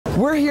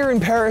We're here in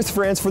Paris,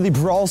 France for the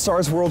Brawl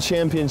Stars World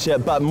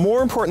Championship, but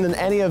more important than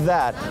any of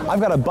that, I've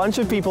got a bunch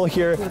of people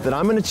here that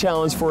I'm going to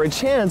challenge for a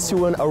chance to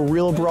win a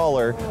real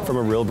brawler from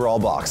a real Brawl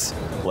Box.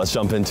 Let's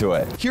jump into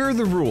it. Here are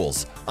the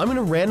rules. I'm going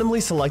to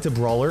randomly select a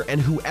brawler, and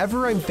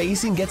whoever I'm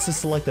facing gets to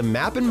select the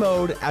map and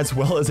mode as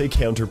well as a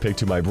counter pick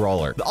to my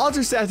brawler. The odds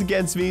are stacked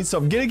against me, so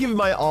I'm going to give it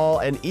my all,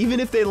 and even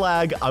if they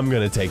lag, I'm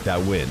going to take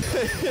that win.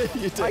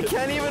 I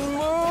can't even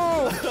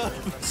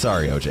move!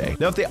 Sorry, OJ.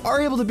 Now, if they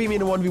are able to beat me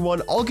in a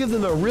 1v1, I'll give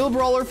them a real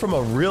brawler from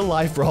a real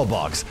life Brawl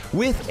Box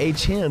with a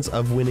chance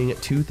of winning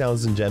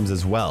 2,000 gems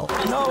as well.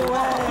 No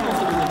way!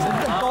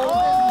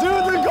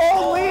 Dude, the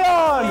gold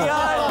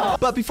Leon!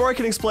 But before I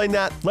can explain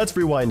that, let's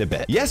rewind a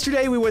bit.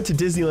 Yesterday, we went to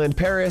Disneyland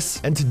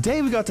Paris, and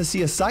today we got to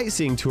see a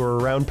sightseeing tour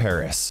around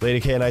Paris. Lady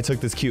K and I took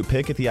this cute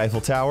pic at the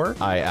Eiffel Tower.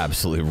 I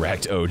absolutely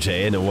wrecked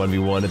OJ in a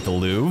 1v1 at the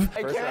Louvre.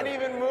 I can't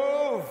even move!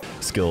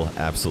 Skill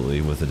absolutely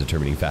was a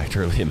determining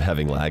factor. Him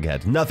having lag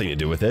had nothing to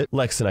do with it.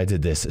 Lex and I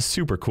did this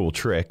super cool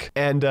trick,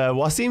 and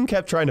Wasim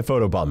kept trying to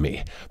photobomb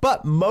me.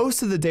 But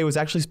most of the day was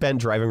actually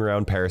spent driving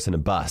around Paris in a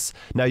bus.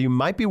 Now you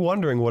might be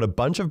wondering what a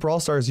bunch of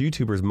Brawl Stars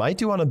YouTubers might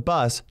do on a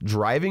bus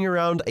driving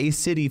around a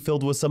city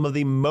filled with some of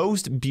the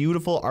most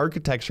beautiful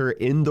architecture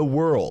in the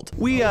world.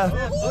 We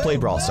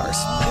played Brawl Stars.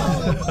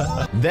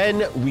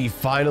 Then we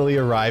finally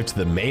arrived to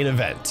the main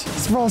event.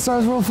 It's Brawl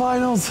Stars World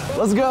Finals.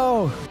 Let's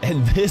go.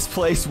 And this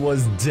place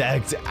was decked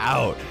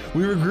out.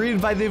 We were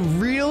greeted by the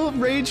real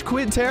Rage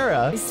Quit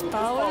Tara.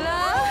 Brawler.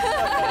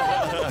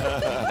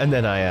 And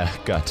then I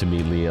got to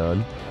meet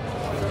Leon.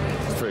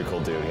 Pretty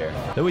cool dude here.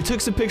 Then we took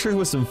some pictures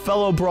with some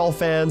fellow Brawl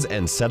fans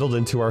and settled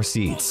into our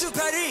seats.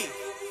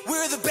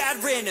 We're the bad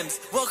randoms.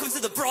 Welcome to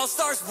the Brawl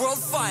Stars World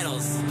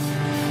Finals.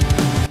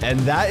 And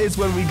that is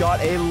when we got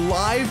a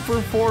live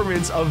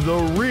performance of the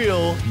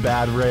real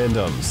bad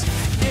randoms.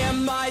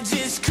 Am I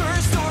just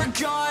cursed or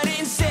gone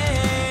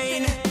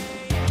insane?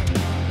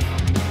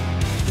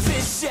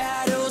 The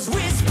shadows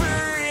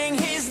whispering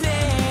his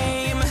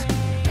name.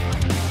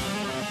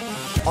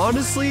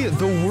 Honestly,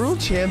 the World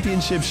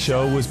Championship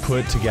show was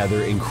put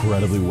together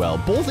incredibly well,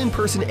 both in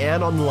person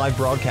and on the live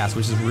broadcast,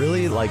 which is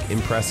really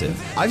impressive.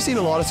 I've seen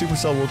a lot of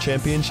Supercell World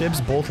Championships,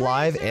 both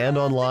live and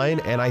online,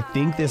 and I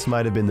think this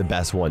might have been the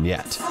best one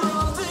yet.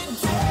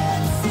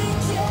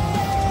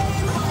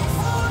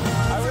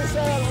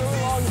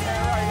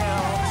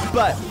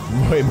 But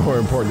way more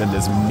important than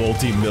this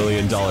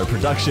multi-million-dollar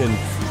production,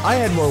 I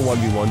had more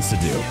 1v1s to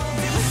do.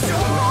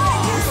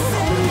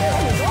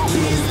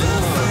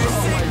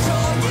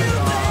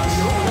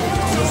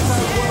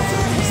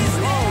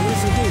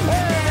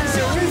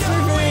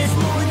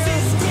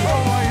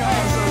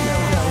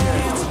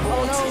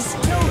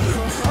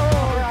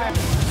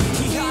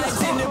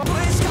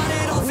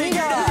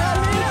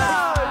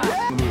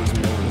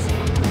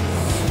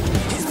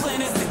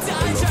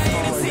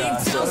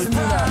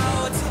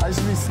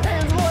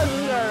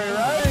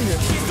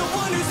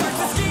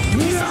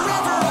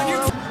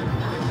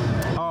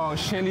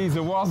 He's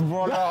the worst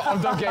brawler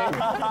of the game.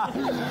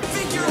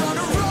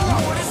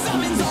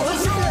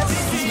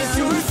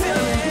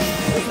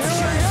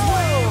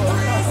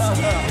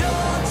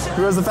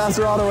 Who has the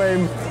faster auto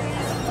aim?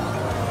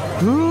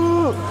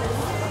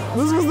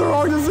 This was the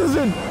wrong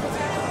decision.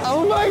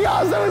 Oh my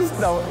gosh,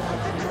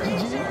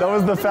 that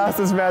was the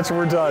fastest match.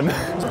 We're done.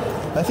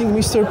 I think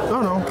Mr.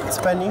 Oh no, it's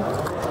Penny.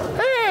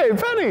 Hey,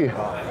 Penny.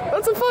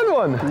 That's a fun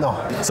one.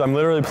 No. So I'm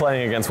literally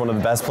playing against one of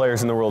the best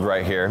players in the world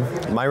right here.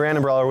 My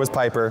random brawler was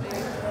Piper.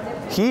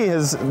 He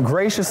has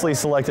graciously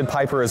selected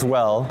Piper as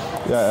well.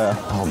 Yeah.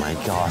 Oh my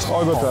gosh.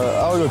 All good,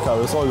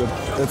 Kairos, all good.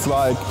 It's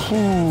like,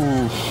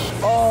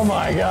 oh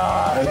my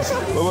gosh.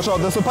 Watch out,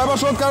 there's a Piper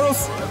shot,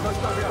 Kairos.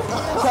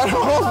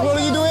 Kairos, what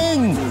are you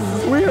doing?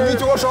 You need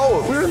to watch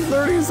out. We're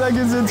 30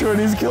 seconds into it and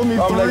he's killed me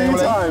three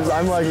times.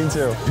 I'm lagging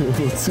too.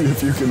 Let's see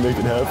if you can make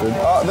it happen.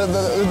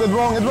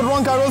 It went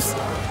wrong, Kairos.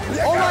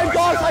 Oh my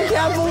gosh, I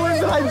can't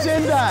believe that I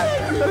did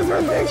that. That is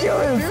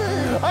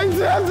ridiculous. I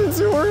tapped it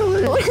too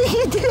early. What are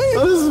you doing?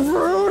 That is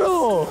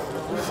brutal.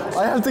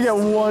 I have to get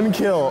one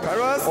kill.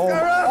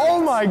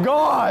 Oh my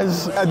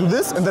gosh. I do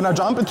this and then I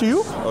jump into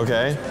you.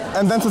 Okay.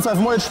 And then since I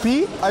have more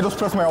HP, I just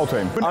press my auto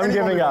aim. I'm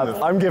giving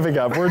up. I'm giving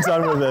up. We're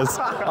done with this.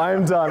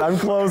 I'm done. I'm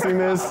closing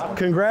this.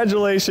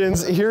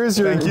 Congratulations. Here's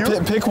your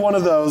pick one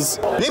of those.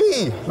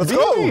 BB, let's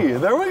go.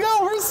 There we go.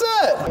 We're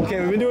set. Okay,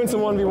 we've been doing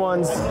some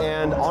 1v1s,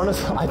 and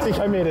honestly, I think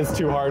I made it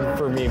too hard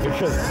for me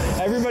because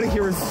everybody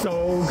here is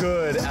so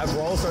good at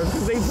Brawl Stars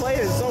because they play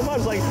it so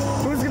much. Like,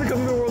 who's gonna come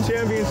to the World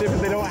Championship if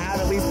they don't have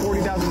at least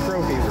 40,000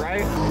 trophies,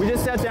 right? We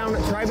just sat down.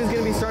 Tribe is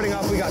gonna be starting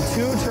off. We got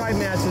 2 Tribe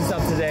matches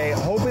up today,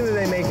 hoping that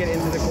they make it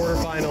into the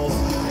quarterfinals.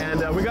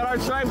 And we got our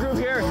Tribe group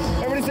here.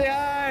 Everybody say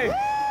hi.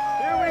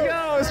 Here we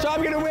go. Is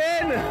Tribe gonna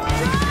win?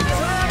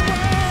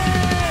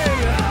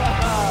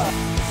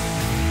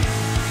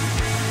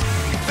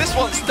 This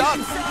one's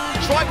done.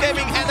 Tribe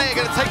Gaming and they are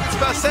going to take this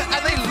first set,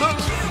 and they look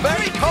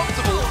very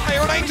comfortable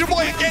here on Angel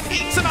Boy again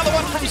eats another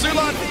one from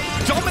Zulan,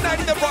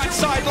 dominating the right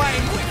side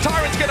lane.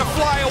 Tyrant's going to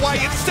fly away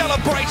in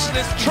celebration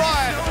as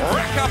try and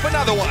rack up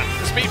another one.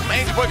 Speed from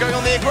Angel Boy going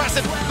on the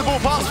aggressive. The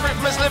ball passed through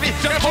from Mislivy.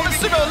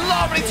 Sumo,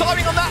 lovely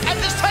timing on that and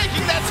just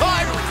taking their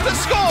time to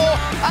score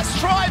as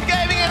Tribe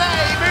Gaming and A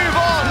move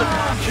on.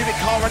 Cubic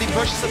car already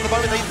pushes at the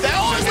moment.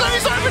 Oh,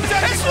 Mislivy's open.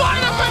 It's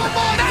wide open.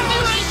 That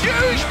was a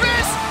huge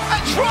miss.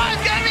 And Tribe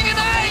Gaming and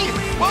A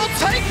will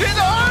take it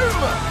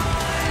home.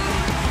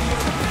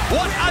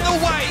 What other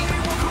way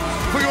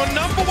for your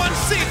 #1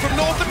 seed from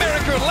North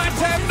America and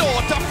LATAM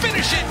North to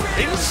finish it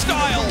in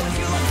style?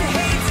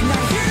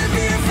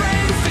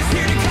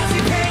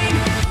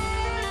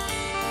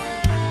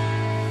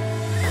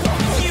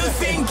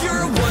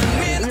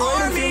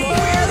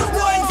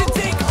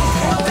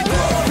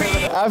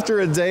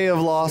 After a day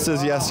of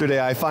losses yesterday,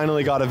 I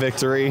finally got a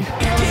victory.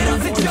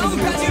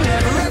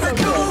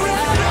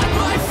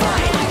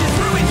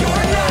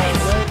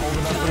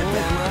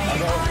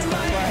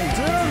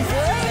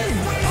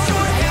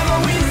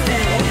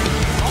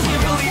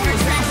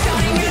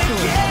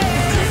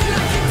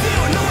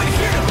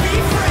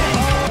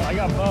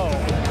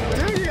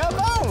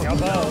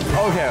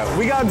 Okay,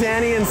 we got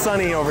Danny and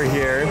Sunny over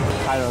here.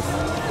 Kairos.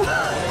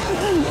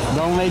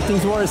 Don't make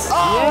things worse.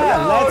 Oh, yeah,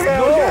 no, let's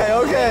go.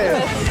 Okay.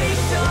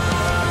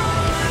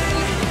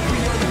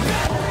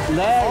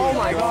 There Oh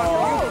my God,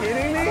 are you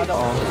kidding me?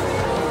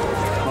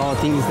 Oh,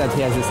 things that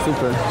he has a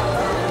super.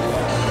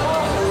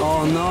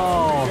 Oh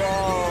no.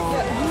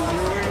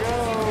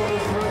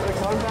 The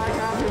comeback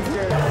happens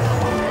here.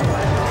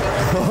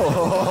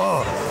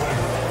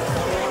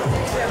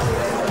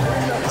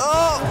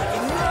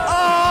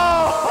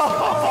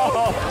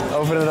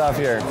 Open it up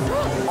here.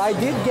 I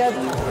did get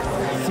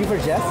Super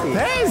Jesse.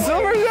 Hey,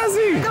 Silver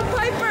Jesse! The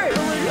Piper!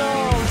 Here we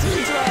go,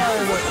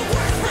 two-time!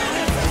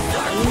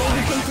 You may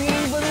be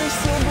competing, but there's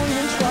still believe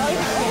in try.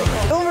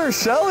 Silver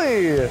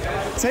Shelly!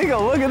 Take a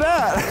look at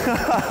that!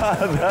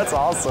 That's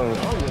awesome.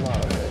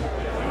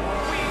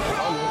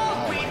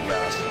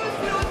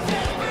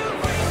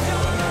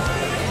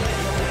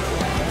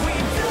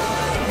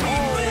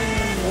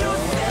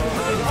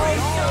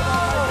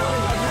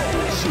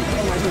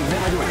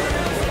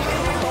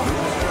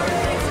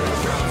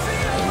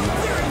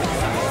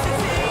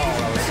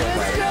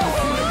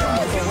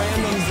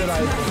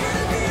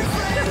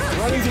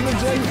 Run into the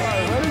gen car!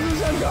 Run into the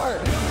gen car!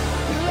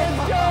 Let's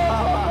go!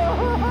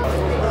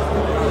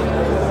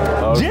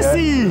 Okay.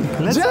 Jesse!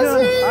 Let's Jesse! go!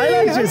 I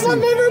like Jesse! That's my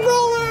favorite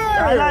brawler!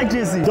 I like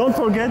Jesse! Don't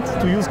forget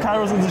to use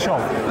Kairos in the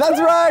shop. That's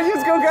right!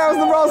 Use code Kairos in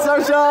the Brawl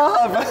Stars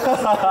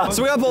shop!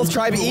 So we got both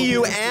Tribe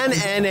EU and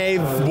NA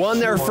won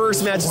their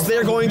first matches.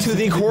 They're going to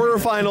the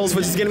quarterfinals,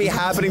 which is going to be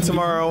happening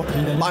tomorrow.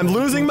 I'm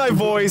losing my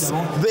voice.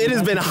 It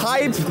has been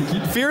hype.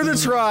 Fear the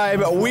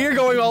Tribe. We're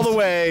going all the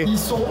way.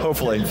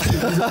 Hopefully.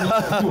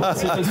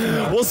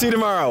 We'll see you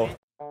tomorrow.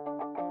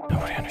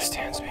 Nobody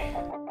understands me.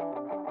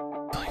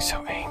 I'm feeling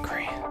so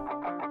angry.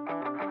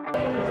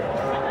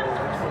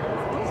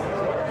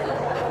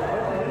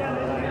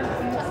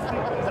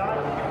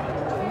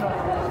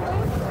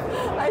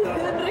 I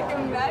didn't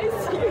recognize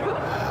you.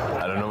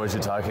 I don't know what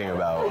you're talking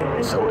about.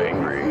 I'm so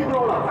angry.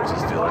 I'm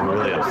just feeling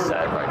really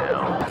upset right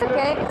now. It's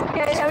okay, it's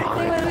okay,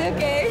 everything will be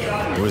okay.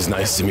 It was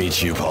nice to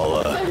meet you,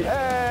 Paula.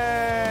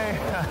 Hey!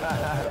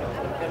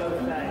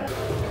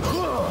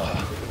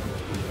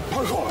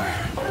 Parkour!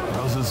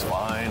 Rose is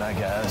fine, I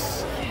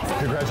guess.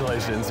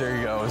 Congratulations, there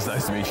you go. It's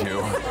nice to meet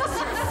you.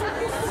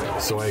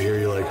 So I hear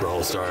you like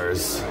Brawl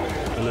Stars.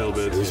 A little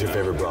bit. Who's your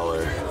favorite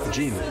brawler?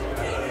 Gene.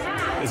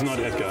 It's not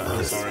Edgar,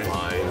 I'm sorry.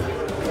 Fine.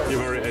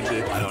 You're very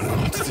edgy. I don't know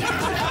what to do.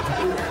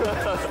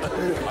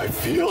 I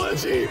feel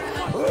edgy.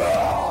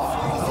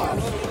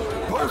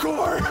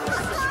 Parkour!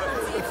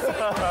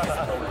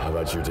 How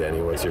about you,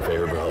 Danny? What's your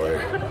favorite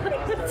brawler?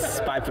 It's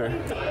Piper.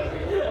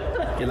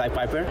 You like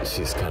Piper?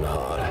 She's kind of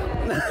hot.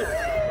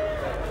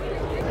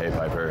 Hey,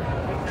 Piper.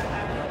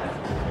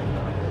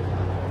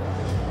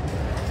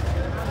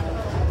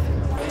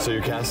 So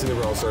you're casting the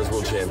Brawl Stars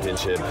World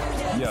Championship.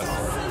 Yes.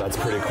 That's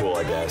pretty cool,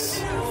 I guess.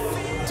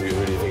 Who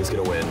do you think is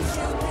going to win?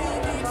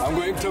 I'm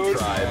going to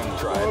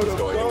Tribe is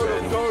going to win.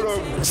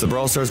 It's the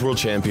Brawl Stars World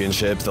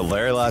Championship, the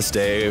very last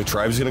day.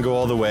 Tribe's going to go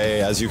all the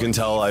way. As you can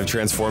tell, I've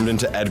transformed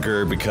into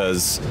Edgar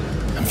because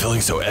I'm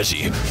feeling so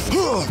edgy.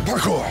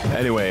 Parkour!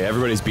 Anyway,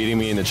 everybody's beating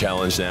me in the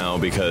challenge now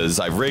because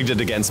I've rigged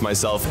it against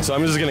myself. So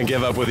I'm just going to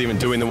give up with even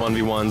doing the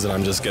 1v1s, and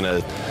I'm just going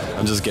to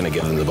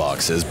give them the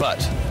boxes. But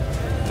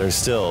there's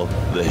still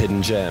the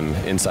hidden gem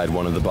inside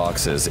one of the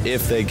boxes.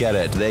 If they get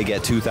it, they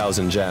get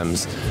 2,000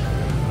 gems.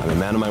 I'm a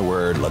man of my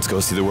word. Let's go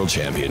see the World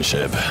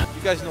Championship.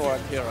 You guys know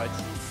I'm here, right?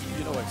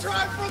 You know it.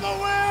 Tribe for the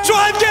win!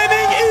 Tribe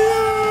Gaming!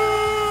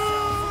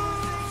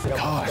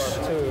 Gosh,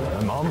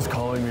 my mom's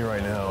calling me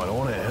right now. I don't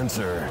want to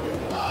answer.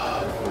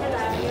 Oh,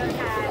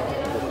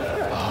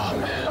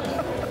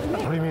 man.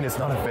 What do you mean it's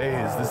not a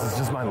phase? This is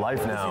just my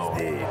life now.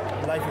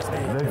 Life is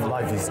deep.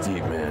 Life is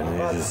deep,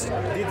 man. It's just...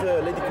 Did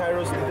Lady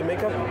Kairos do the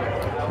makeup?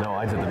 No,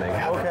 I did the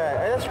makeup.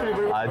 Okay, that's pretty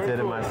very I did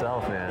it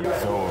myself, man.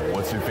 So,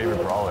 what's your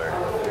favorite brawler?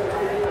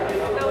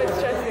 No, it's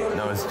stressing.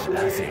 No, it's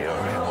Jessie. Okay,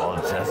 well,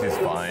 Jessie's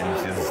fine.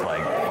 She's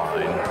like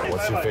fine.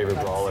 What's your favorite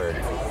brawler?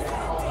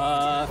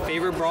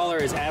 Favorite brawler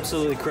is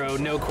absolutely Crow,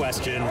 no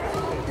question.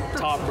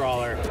 Top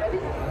brawler.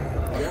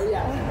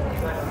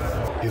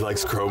 He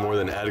likes Crow more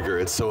than Edgar.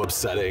 It's so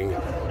upsetting.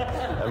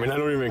 I mean, I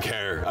don't even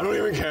care. I don't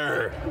even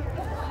care.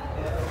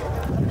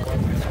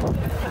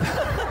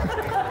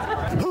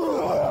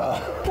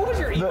 What was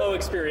your emo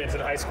experience in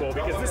high school?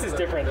 Because this is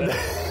different than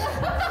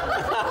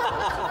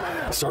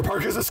Star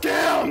Park is a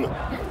scam!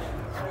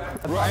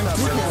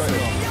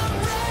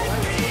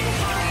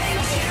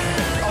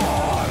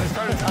 Oh, they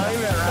started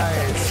timing it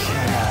right.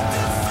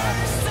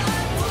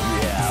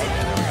 Yeah,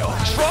 there we go.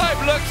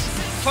 Tribe looks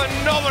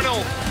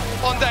phenomenal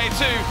on day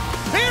 2.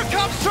 Here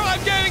comes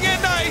Tribe getting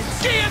in now.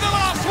 Gia, the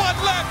last one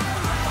left.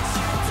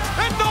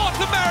 And North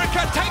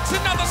America takes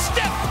another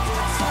step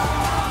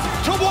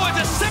towards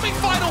a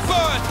semi-final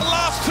berth. The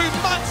last 2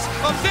 months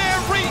of their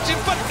region,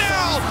 but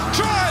now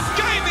Tribe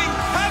Gaming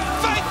have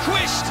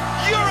vanquished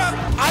Europe.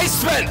 I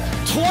spent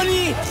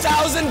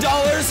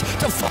 $20,000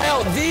 to fly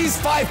out these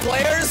 5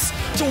 players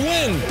to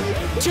win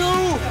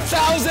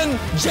 2,000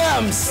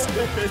 gems.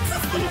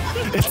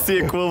 It's the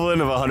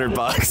equivalent of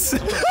 $100.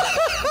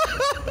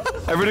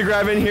 Everybody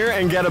grab in here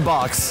and get a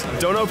box.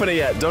 Don't open it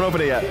yet, don't open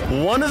it yet.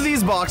 One of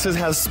these boxes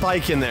has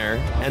Spike in there,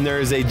 and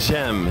there is a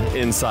gem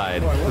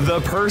inside.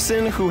 The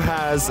person who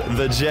has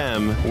the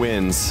gem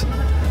wins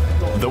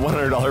the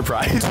 $100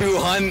 prize.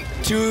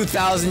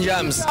 2,000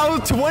 gems. Oh,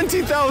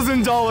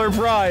 $20,000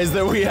 prize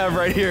that we have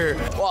right here.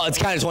 Well, it's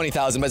kind of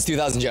 20,000, but it's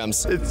 2,000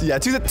 gems. It's, yeah,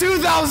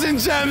 2,000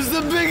 gems,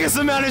 the biggest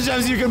amount of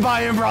gems you can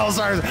buy in Brawl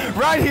Stars.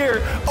 Right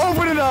here,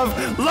 open it up,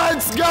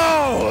 let's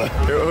go!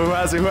 Who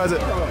has it, who has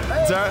it?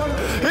 Sarah?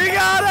 He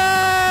got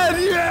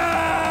it! Yeah!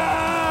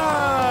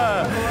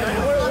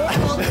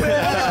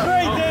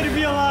 Great day to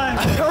be alive.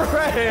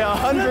 Hooray,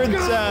 100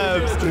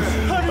 gems.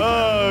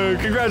 Oh,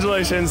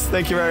 congratulations,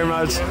 thank you very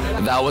much.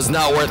 That was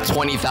not worth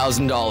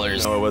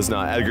 $20,000. No, it was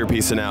not. Edgar,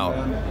 peacing out.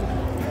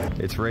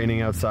 It's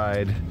raining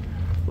outside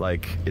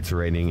like it's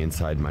raining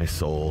inside my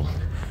soul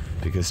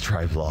because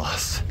Tribe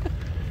lost.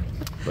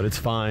 But it's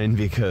fine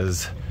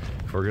because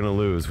if we're gonna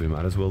lose, we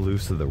might as well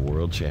lose to the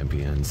world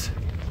champions.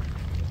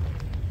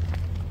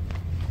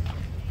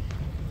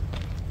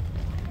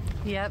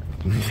 Yep.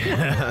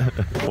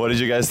 What did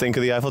you guys think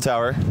of the Eiffel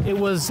Tower? It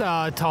was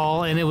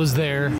tall and it was there.